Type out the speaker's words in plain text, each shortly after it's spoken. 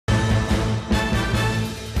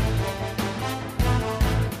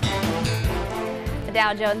The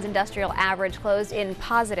Dow Jones Industrial Average closed in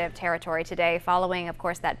positive territory today, following, of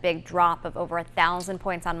course, that big drop of over 1,000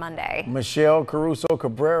 points on Monday. Michelle Caruso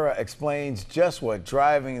Cabrera explains just what's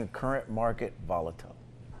driving the current market volatile.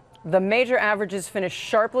 The major averages finished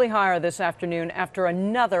sharply higher this afternoon after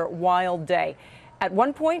another wild day. At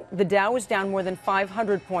one point, the Dow was down more than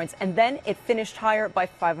 500 points, and then it finished higher by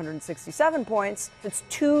 567 points. It's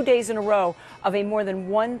 2 days in a row of a more than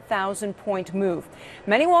 1,000-point move.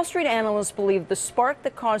 Many Wall Street analysts believe the spark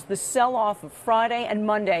that caused the sell-off of Friday and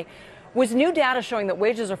Monday was new data showing that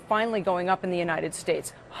wages are finally going up in the United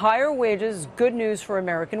States. Higher wages is good news for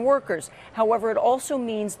American workers. However, it also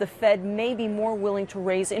means the Fed may be more willing to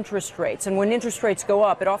raise interest rates. And when interest rates go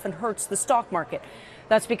up, it often hurts the stock market.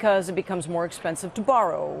 That's because it becomes more expensive to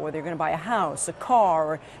borrow, whether you're going to buy a house, a car,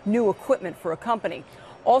 or new equipment for a company.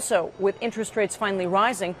 Also, with interest rates finally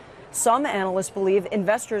rising, some analysts believe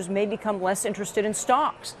investors may become less interested in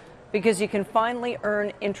stocks because you can finally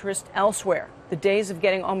earn interest elsewhere. The days of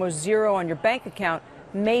getting almost zero on your bank account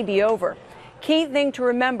may be over. Key thing to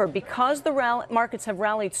remember, because the markets have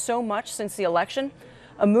rallied so much since the election,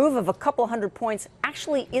 a move of a couple hundred points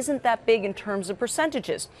actually isn't that big in terms of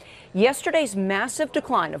percentages. Yesterday's massive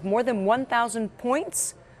decline of more than 1,000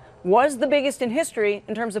 points was the biggest in history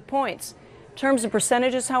in terms of points. In terms of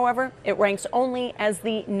percentages, however, it ranks only as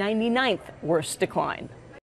the 99th worst decline.